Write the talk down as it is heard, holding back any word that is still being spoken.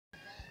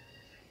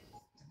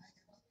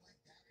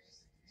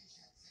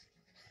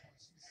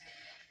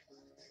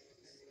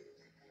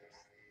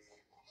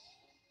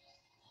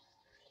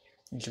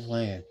What you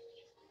playing?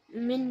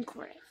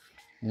 Minecraft.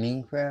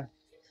 Minecraft?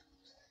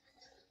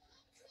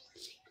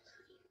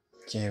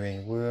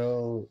 Generating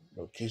world,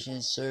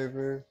 location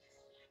server.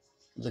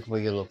 Look for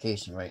your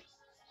location, right?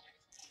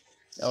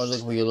 Oh,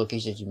 look for your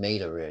location that you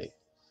made already.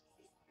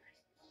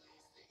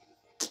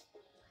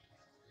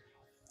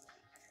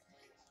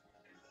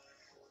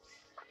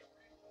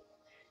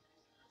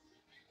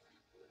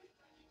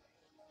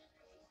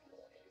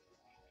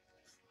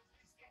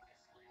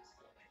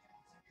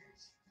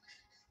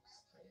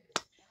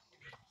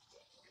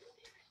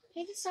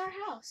 Hey, this is our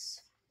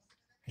house.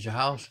 It's your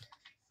house?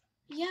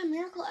 Yeah,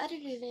 Miracle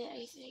edited it,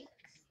 I think.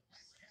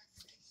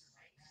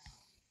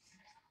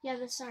 Yeah,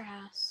 this is our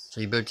house.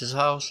 So you built this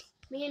house?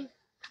 Me and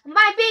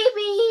my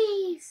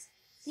babies!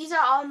 These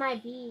are all my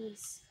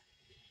bees.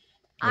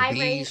 Your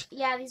bees?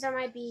 Yeah, these are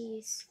my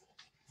bees.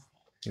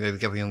 You better be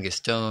careful you don't get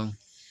stung.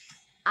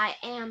 I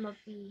am a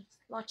bee.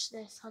 Watch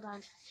this. Hold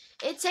on.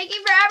 It's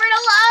taking forever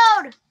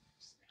to load!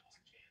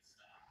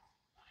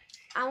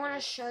 I want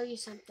to show you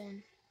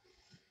something.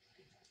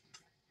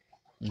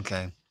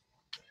 Okay.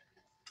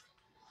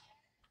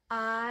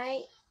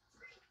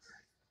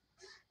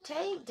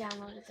 Tay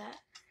downloaded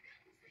that.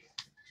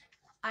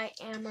 I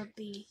am a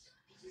bee.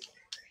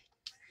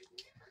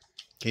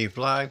 Can you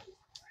fly?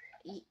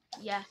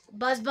 Yeah.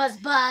 Buzz, buzz,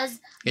 buzz.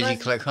 Did you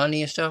collect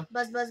honey and stuff?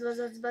 Buzz, buzz, buzz,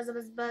 buzz, buzz,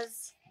 buzz,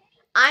 buzz.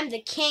 I'm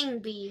the king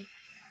bee.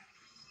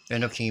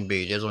 There's no king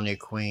bee. There's only a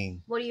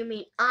queen. What do you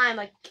mean? I'm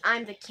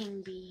the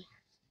king bee.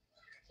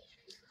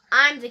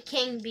 I'm the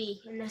king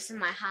bee, and this is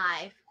my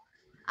hive.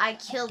 I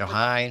killed the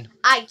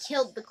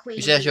queen.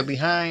 You said you're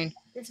behind?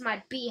 This is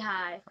my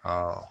beehive.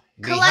 Oh.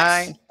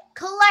 Behind?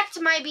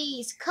 Collect my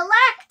bees.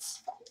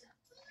 Collect!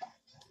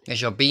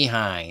 It's your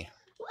behind.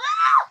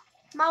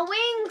 My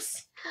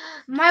wings!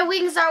 My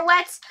wings are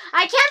wet!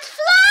 I can't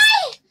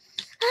fly!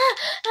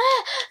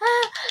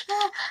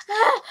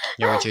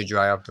 You want to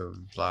dry up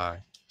and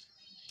fly.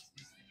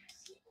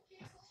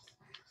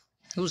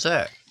 Who's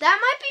that?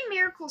 That might be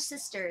Miracle's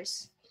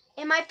sisters.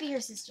 It might be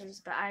her sisters,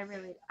 but I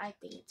think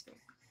it's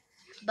Miracle.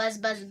 Buzz,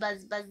 buzz,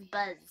 buzz, buzz,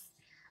 buzz.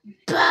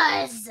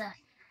 Buzz!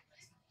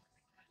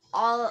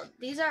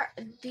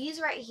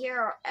 These right here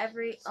are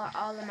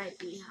all of my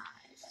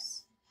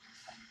beehives.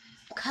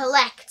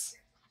 Collect!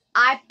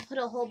 I put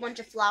a whole bunch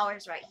of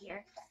flowers right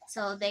here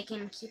so they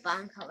can keep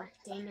on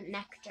collecting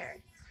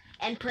nectar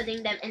and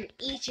putting them in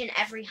each and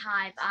every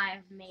hive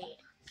I've made.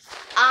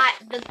 I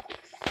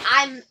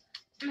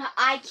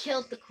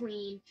killed the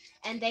queen,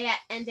 and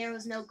there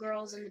was no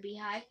girls in the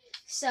beehive,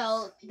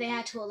 so they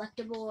had to elect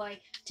a boy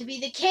to be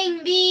the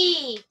king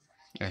bee.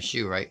 That's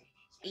you, right?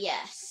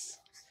 Yes,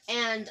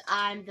 and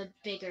I'm the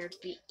bigger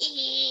bee.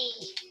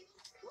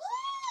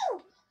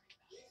 Woo!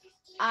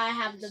 I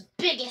have the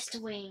biggest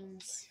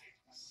wings,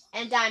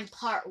 and I'm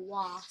part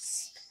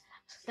wasp.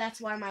 That's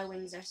why my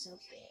wings are so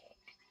big.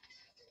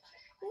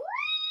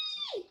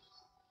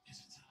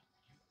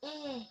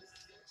 Whee!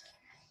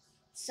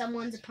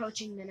 Someone's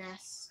approaching the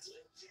nest.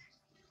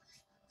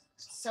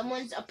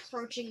 Someone's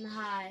approaching the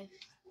hive.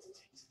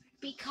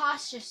 Be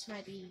cautious,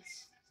 my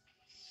bees.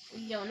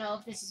 You don't know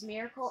if this is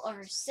Miracle or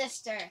her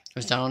sister.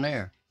 What's down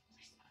there?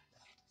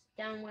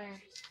 Down where?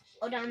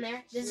 Oh, down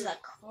there? This is a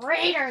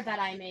crater that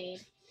I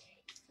made.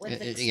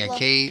 You got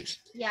caves?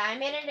 Yeah, I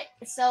made it.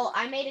 So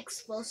I made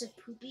explosive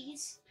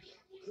poopies.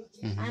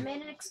 Mm-hmm. I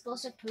made an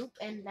explosive poop,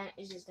 and then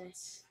it did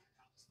this.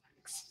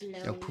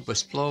 Explode. Your poop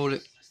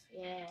exploded.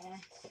 Yeah.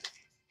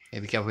 Hey,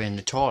 be careful in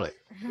the toilet.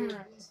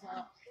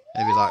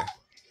 Maybe like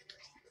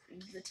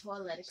the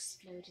toilet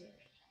exploded.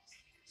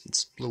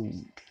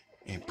 Explode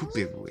and poop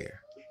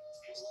everywhere.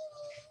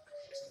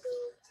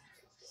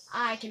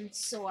 I can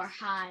soar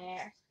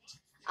higher.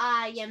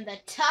 I am the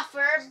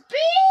tougher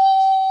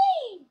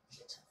bee.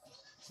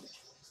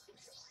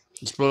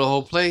 Explode the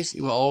whole place?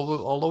 You went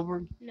all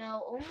over?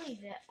 No,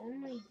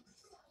 only.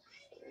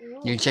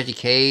 You can check the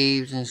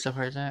caves and stuff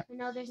like that?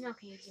 No, there's no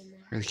caves in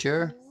there. Are you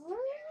sure?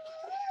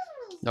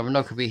 Never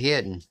know, could be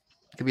hidden.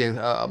 Could be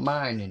a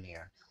mine in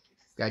there.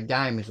 Got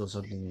diamonds or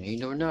something in there. You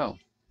never know.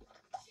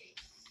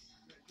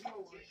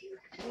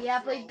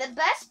 Yeah, but the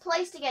best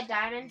place to get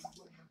diamonds.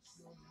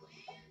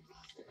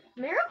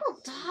 Miracle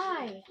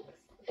died.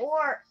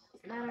 Or,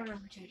 I don't know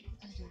which died.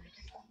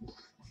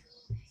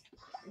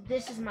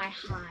 This is my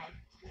hive.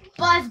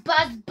 Buzz,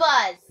 buzz,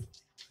 buzz.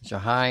 It's your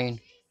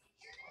hind.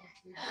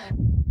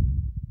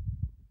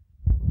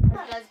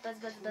 Buzz, buzz,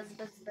 buzz, buzz, buzz,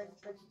 buzz, buzz,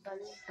 buzz,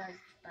 buzz, buzz.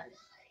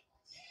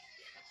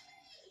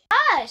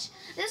 Gosh,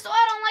 this is why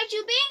I don't like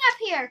you being up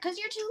here, because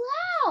you're too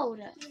loud.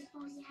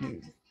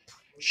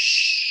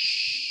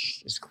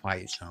 Shh. It's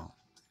quiet zone.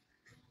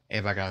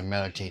 Everybody gotta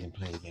meditate and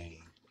play a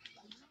game.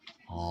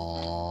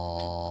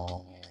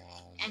 Oh.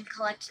 And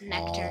collect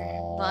nectar.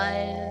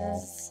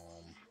 Buzz.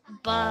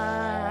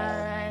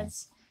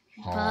 Buzz.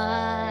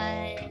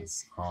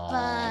 Buzz.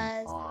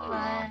 Buzz.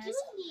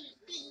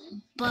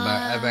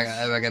 Buzz.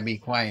 Everybody gotta be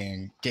quiet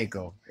and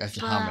tickle. That's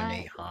the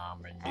harmony.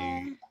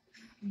 Harmony.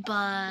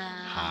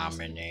 Buzz.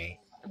 Harmony.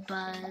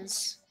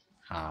 Buzz.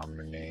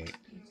 Harmony.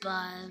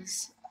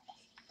 Buzz.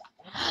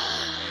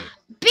 Harmony.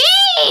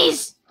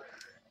 Bees!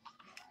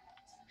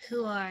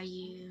 Who are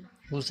you?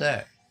 Who's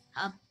that?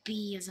 A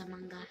bee is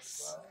among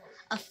us.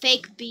 A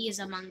fake bee is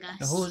among us.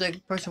 Now, who's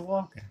that person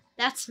walking?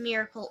 That's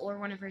Miracle or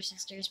one of her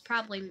sisters.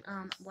 Probably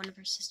one of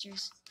her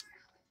sisters.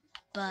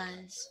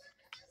 Buzz.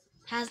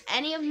 Has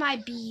any of my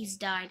bees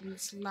died in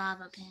this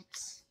lava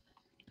pit?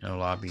 No, a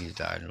lot of bees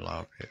died in the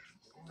lava pit.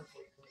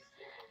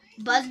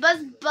 Buzz,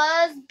 buzz,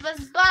 buzz,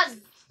 buzz, buzz.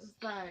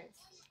 Buzz.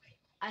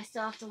 I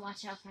still have to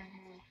watch out for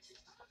her.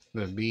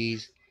 The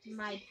bees.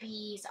 My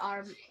bees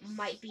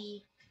might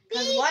be.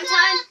 Cause one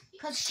time,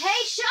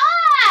 Tay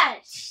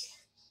shot.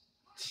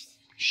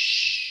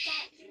 Shh.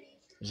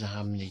 There's a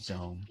harmony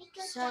zone.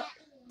 Because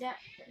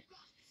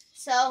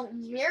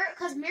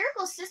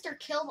Miracle's sister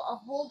killed a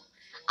whole.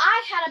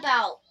 I had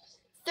about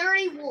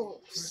 30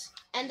 wolves,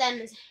 and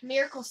then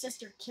Miracle's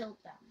sister killed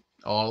them.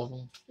 All of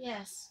them?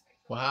 Yes.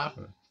 What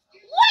happened?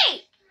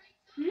 Wait!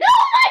 No,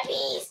 my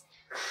bees!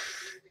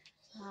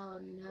 Oh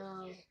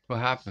no. What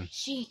happened?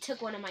 She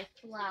took one of my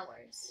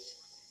flowers.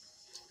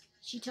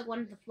 She took one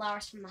of the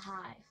flowers from the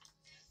hive.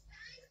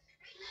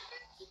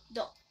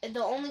 The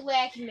only way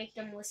I can make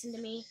them listen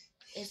to me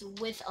is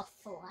with a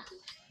flower.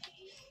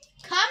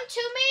 Come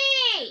to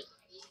me!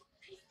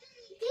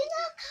 Did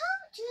not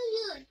come to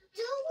you.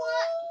 Do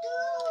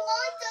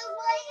want the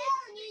way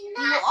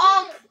You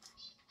all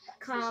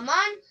come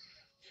on.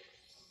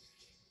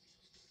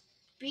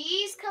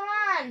 Bees, come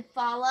on.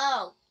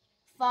 Follow.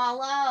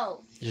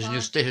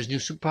 There's new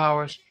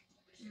superpowers.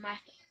 My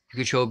You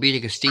control bee, they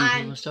can sting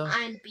people and stuff.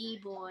 I'm Bee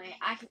Boy.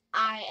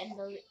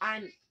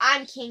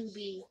 I'm King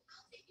Bee.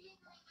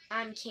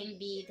 I'm King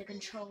Bee, the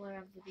controller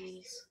of the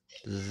bees.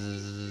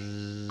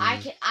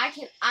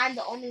 I'm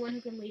the only one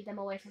who can lead them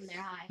away from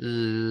their hive.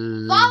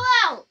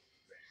 Follow!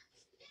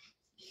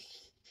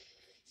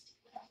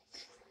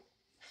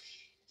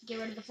 Get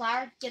rid of the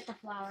flower. Get the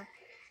flower.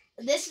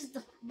 This is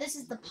the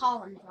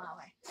pollen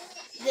flower.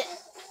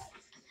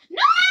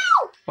 No!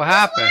 What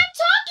happened? That's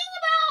what I'm talking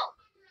about.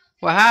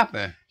 What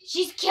happened?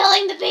 She's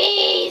killing the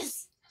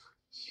bees.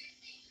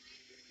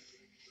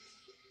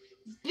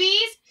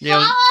 Bees,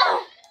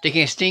 follow. They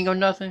can't sting or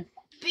nothing?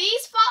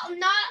 Bees follow.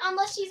 Not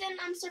unless she's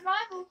in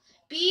survival.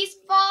 Bees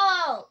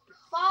follow.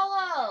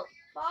 Follow.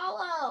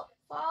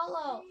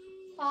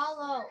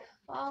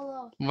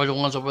 What are the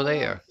ones over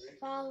there?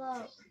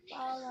 Follow.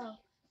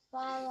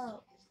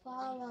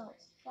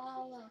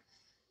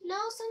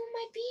 No, some of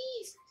my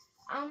bees.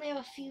 I only have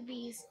a few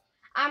bees.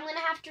 I'm gonna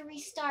have to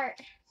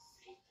restart.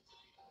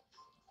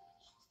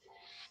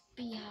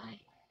 Beehive.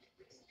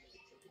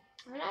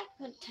 I'm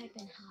gonna type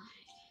in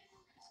hive.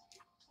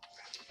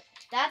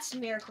 That's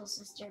Miracle's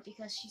sister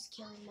because she's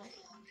killing my.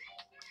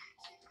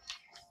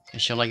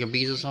 Is she like a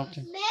bees or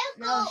something?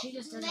 No, she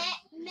just doesn't.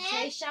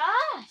 Say shut.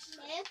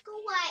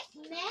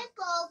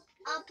 Miracle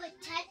a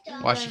protector.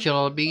 Why she kill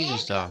all the bees and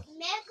stuff?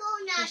 Miracle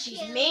not She's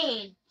kill.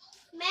 mean.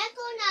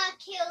 Miracle not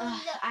kill I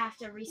have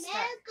to restart.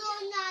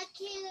 Miracle not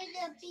kill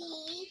the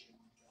bee.